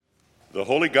The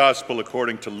Holy Gospel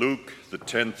according to Luke, the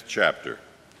 10th chapter.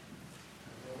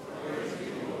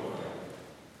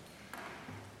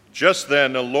 Just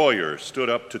then a lawyer stood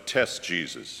up to test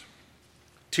Jesus.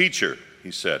 "Teacher," he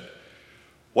said,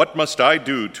 "what must I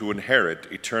do to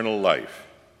inherit eternal life?"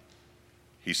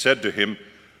 He said to him,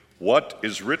 "What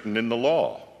is written in the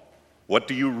law? What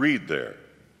do you read there?"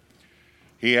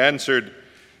 He answered,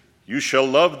 "You shall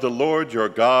love the Lord your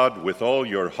God with all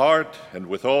your heart, and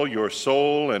with all your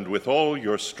soul, and with all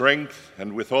your strength,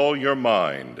 and with all your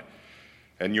mind,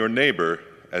 and your neighbor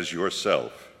as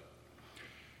yourself."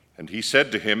 And he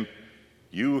said to him,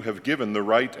 "You have given the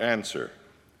right answer.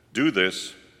 Do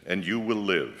this, and you will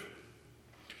live."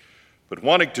 But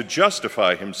wanting to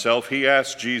justify himself, he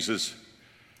asked Jesus,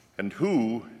 "And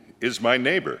who is my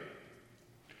neighbor?"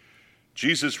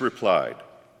 Jesus replied,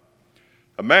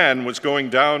 "A man was going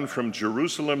down from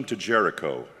Jerusalem to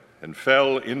Jericho and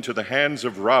fell into the hands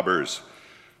of robbers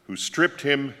who stripped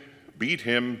him, beat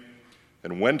him,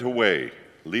 and went away,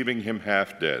 leaving him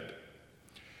half dead.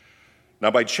 Now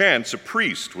by chance a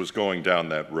priest was going down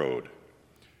that road,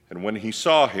 and when he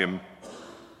saw him,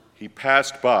 he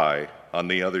passed by on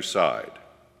the other side.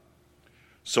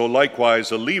 So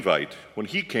likewise a Levite, when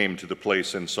he came to the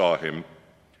place and saw him,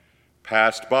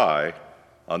 passed by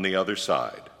on the other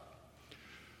side.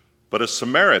 But a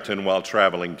Samaritan, while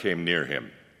traveling, came near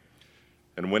him,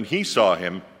 and when he saw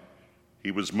him,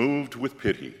 he was moved with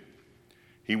pity.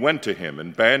 He went to him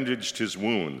and bandaged his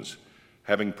wounds,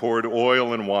 having poured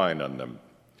oil and wine on them.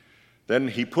 Then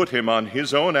he put him on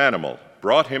his own animal,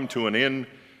 brought him to an inn,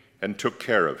 and took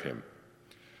care of him.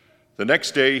 The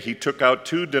next day he took out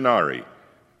 2 denarii,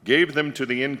 gave them to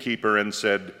the innkeeper, and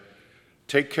said,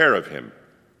 'Take care of him,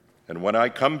 and when I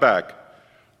come back,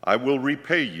 I will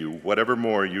repay you whatever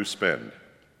more you spend.'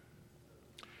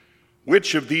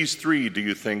 Which of these 3 do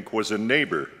you think was a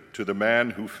neighbor to the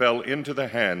man who fell into the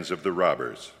hands of the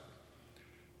robbers?"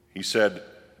 He said,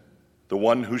 "The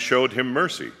one who showed him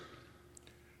mercy."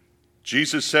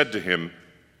 Jesus said to him,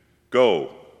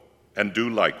 "Go and do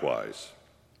likewise."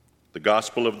 The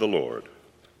Gospel of the Lord.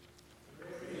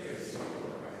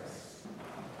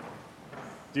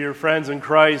 Dear friends in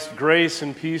Christ, grace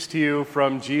and peace to you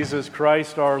from Jesus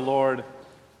Christ our Lord.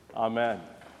 Amen.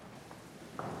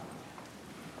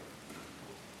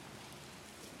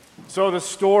 So the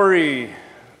story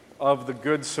of the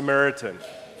Good Samaritan.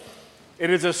 It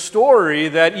is a story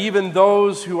that even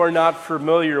those who are not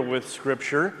familiar with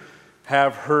Scripture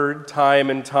have heard time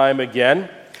and time again.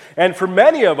 And for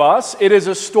many of us, it is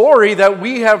a story that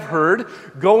we have heard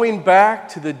going back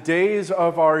to the days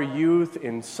of our youth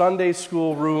in Sunday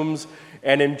school rooms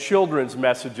and in children's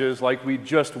messages like we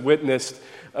just witnessed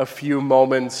a few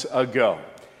moments ago.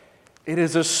 It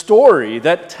is a story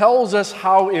that tells us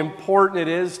how important it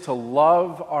is to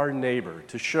love our neighbor,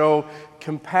 to show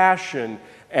compassion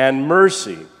and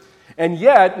mercy. And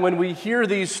yet, when we hear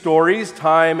these stories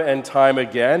time and time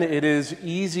again, it is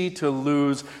easy to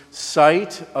lose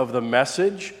sight of the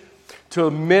message,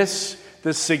 to miss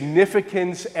the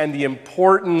significance and the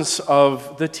importance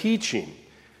of the teaching,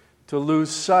 to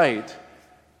lose sight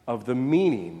of the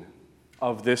meaning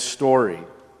of this story.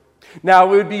 Now,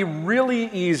 it would be really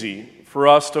easy for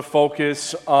us to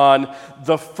focus on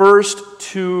the first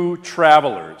 2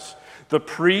 travelers, the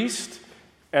priest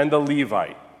and the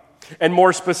Levite. And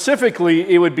more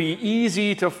specifically, it would be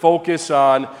easy to focus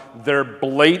on their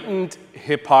blatant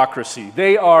hypocrisy.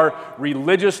 They are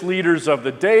religious leaders of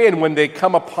the day, and when they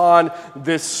come upon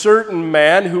this certain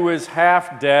man who is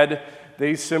half dead,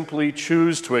 they simply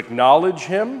choose to acknowledge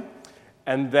him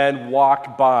and then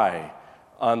walk by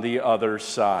on the other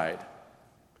side,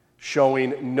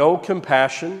 showing no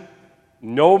compassion,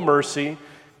 no mercy,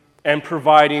 and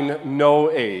providing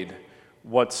no aid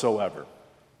whatsoever.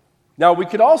 Now, we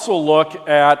could also look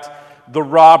at the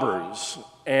robbers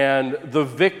and the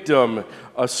victim,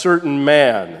 a certain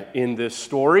man in this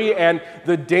story, and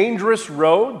the dangerous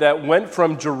road that went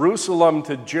from Jerusalem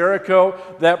to Jericho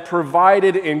that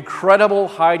provided incredible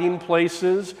hiding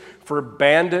places for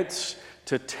bandits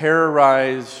to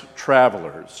terrorize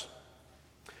travelers.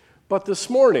 But this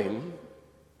morning,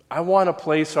 I want to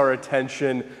place our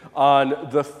attention on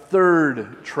the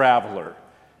 3rd traveler,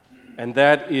 and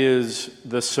that is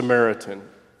the Samaritan.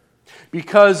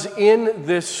 Because in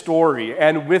this story,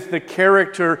 and with the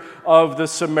character of the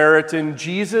Samaritan,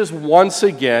 Jesus once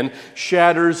again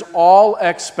shatters all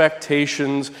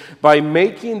expectations by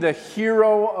making the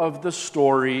hero of the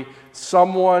story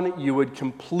someone you would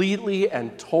completely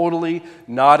and totally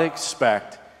not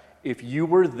expect if you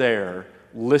were there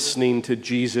listening to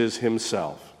Jesus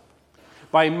himself.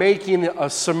 by making a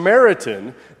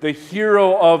Samaritan the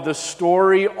hero of the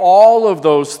story. All of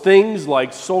those things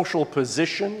like social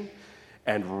position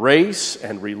and race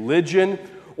and religion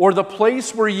or the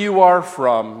place where you are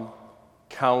from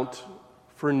count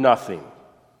for nothing.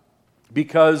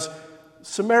 Because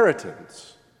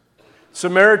Samaritans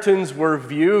were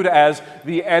viewed as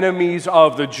the enemies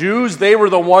of the Jews. They were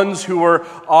the ones who were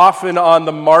often on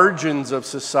the margins of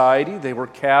society. They were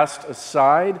cast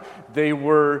aside. They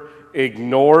were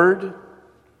ignored.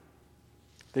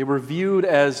 They were viewed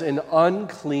as an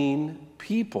unclean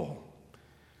people.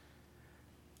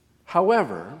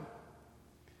 However,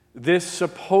 this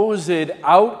supposed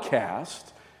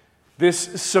outcast,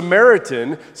 this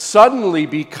Samaritan, suddenly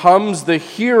becomes the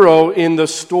hero in the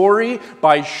story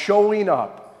by showing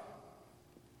up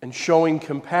and showing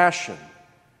compassion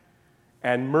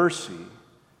and mercy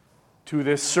to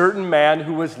this certain man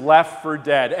who was left for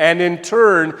dead, and in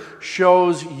turn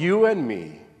shows you and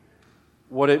me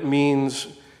what it means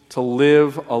to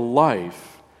live a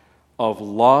life of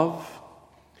love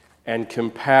and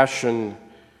compassion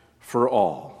for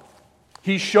all.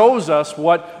 He shows us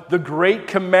what the great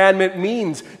commandment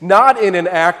means, not in an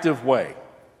active way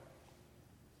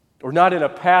or not in a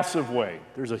passive way.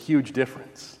 There's a huge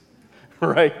difference,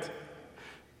 right?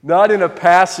 Not in a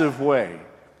passive way,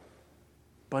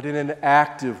 but in an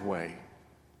active way.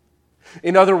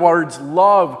 In other words,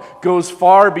 love goes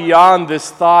far beyond this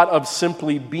thought of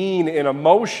simply being an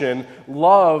emotion.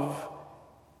 Love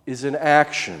is an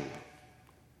action.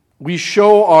 We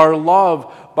show our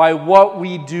love by what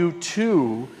we do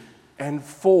to and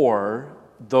for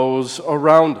those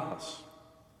around us.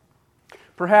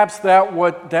 Perhaps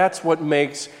that's what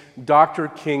makes Dr.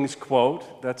 King's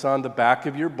quote that's on the back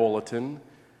of your bulletin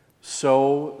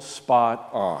so spot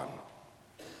on.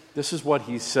 This is what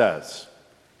he says.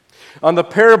 On the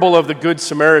parable of the Good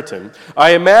Samaritan,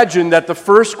 I imagine that the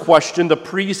first question the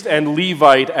priest and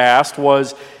Levite asked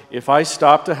was, if I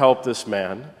stop to help this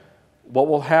man, what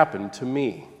will happen to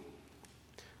me?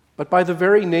 But by the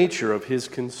very nature of his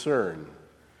concern,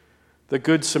 the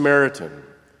Good Samaritan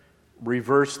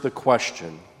reversed the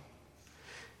question.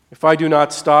 If I do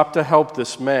not stop to help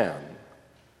this man,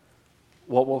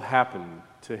 what will happen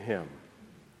to him?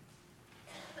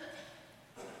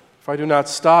 If I do not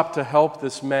stop to help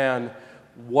this man,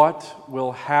 what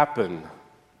will happen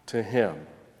to him?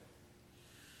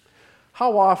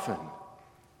 How often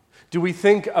do we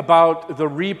think about the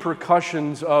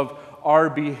repercussions of our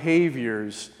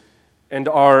behaviors and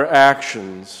our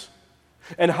actions,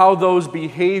 and how those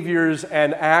behaviors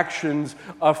and actions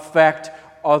affect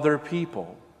other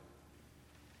people?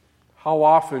 How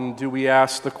often do we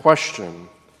ask the question,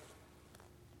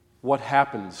 what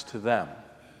happens to them?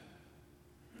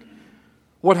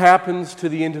 What happens to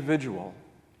the individual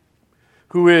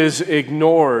who is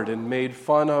ignored and made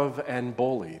fun of and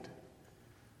bullied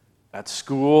at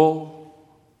school,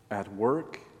 at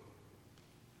work,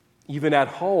 even at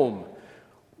home?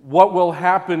 What will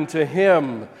happen to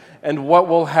him and what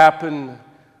will happen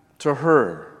to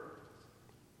her?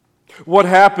 What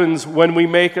happens when we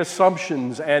make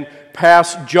assumptions and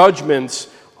pass judgments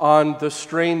on the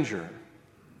stranger,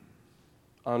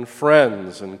 on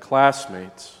friends and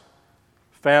classmates,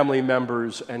 family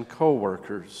members and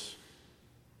co-workers?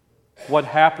 What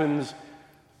happens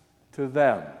to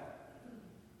them?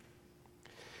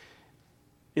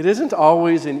 It isn't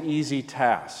always an easy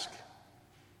task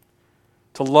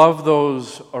to love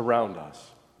those around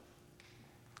us,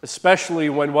 especially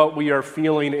when what we are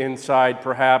feeling inside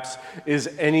perhaps is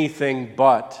anything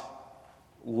but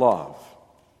love.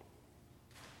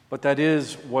 But that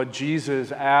is what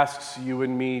Jesus asks you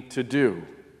and me to do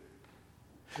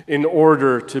in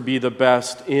order to be the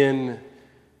best in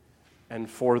and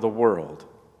for the world.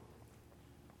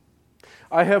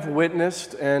 I have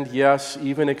witnessed and, yes,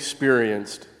 even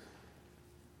experienced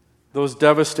those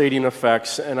devastating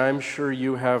effects, and I'm sure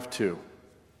you have too,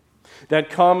 that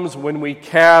comes when we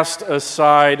cast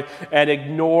aside and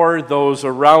ignore those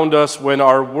around us, when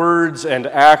our words and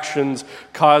actions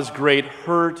cause great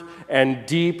hurt and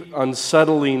deep,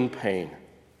 unsettling pain.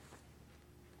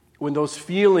 When those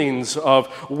feelings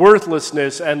of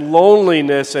worthlessness and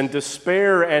loneliness and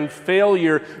despair and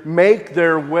failure make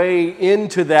their way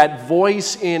into that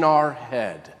voice in our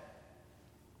head.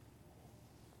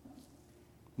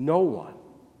 No one,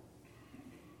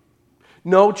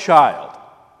 no child,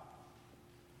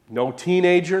 no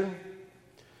teenager,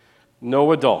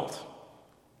 no adult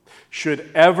should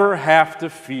ever have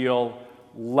to feel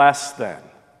less than,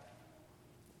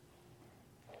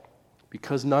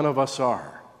 because none of us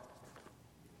are.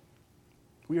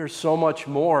 We are so much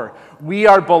more. We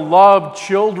are beloved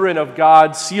children of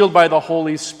God, sealed by the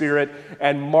Holy Spirit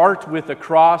and marked with the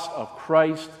cross of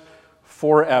Christ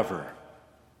forever.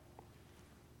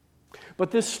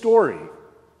 But this story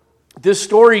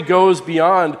goes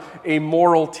beyond a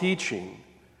moral teaching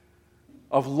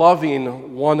of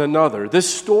loving one another. This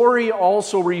story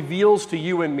also reveals to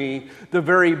you and me the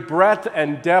very breadth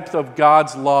and depth of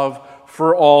God's love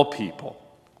for all people.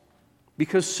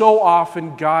 Because so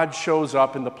often God shows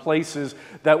up in the places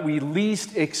that we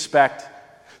least expect,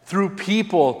 through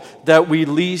people that we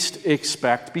least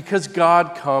expect, because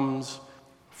God comes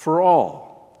for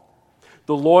all.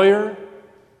 The lawyer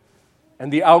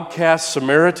and the outcast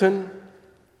Samaritan,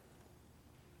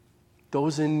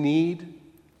 those in need,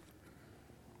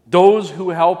 those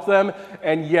who help them,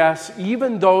 and yes,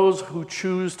 even those who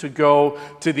choose to go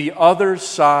to the other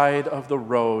side of the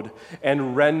road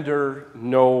and render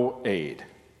no aid.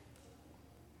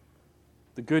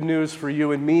 The good news for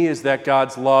you and me is that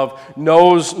God's love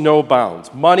knows no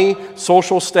bounds. Money,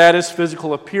 social status,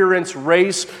 physical appearance,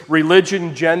 race,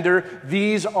 religion, gender,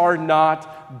 these are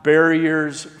not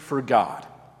barriers for God.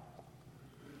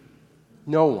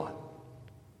 No one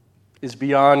is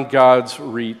beyond God's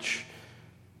reach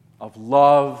of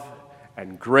love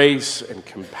and grace and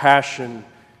compassion,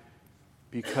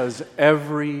 because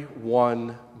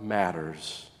everyone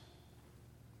matters.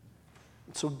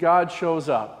 So God shows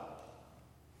up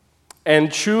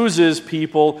and chooses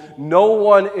people no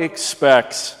one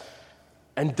expects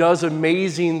and does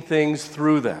amazing things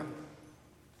through them.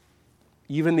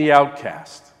 Even the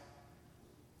outcast,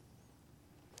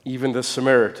 even the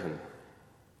Samaritan,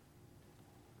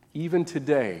 even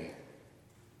today,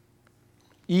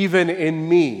 even in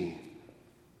me,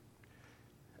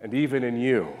 and even in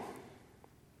you.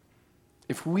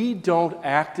 If we don't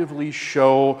actively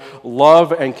show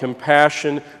love and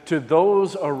compassion to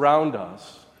those around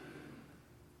us,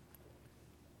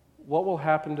 what will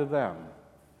happen to them?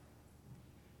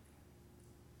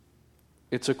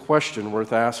 It's a question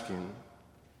worth asking.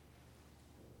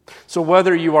 So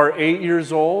whether you are 8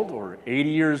 years old or 80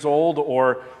 years old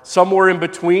or somewhere in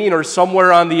between or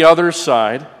somewhere on the other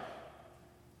side,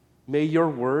 may your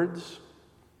words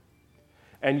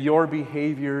and your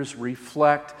behaviors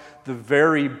reflect the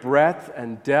very breadth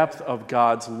and depth of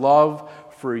God's love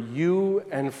for you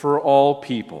and for all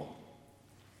people.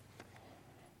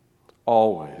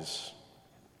 Always.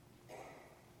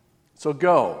 So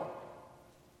go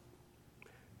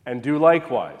and do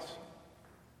likewise.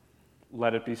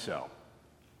 Let it be so.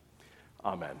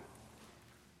 Amen.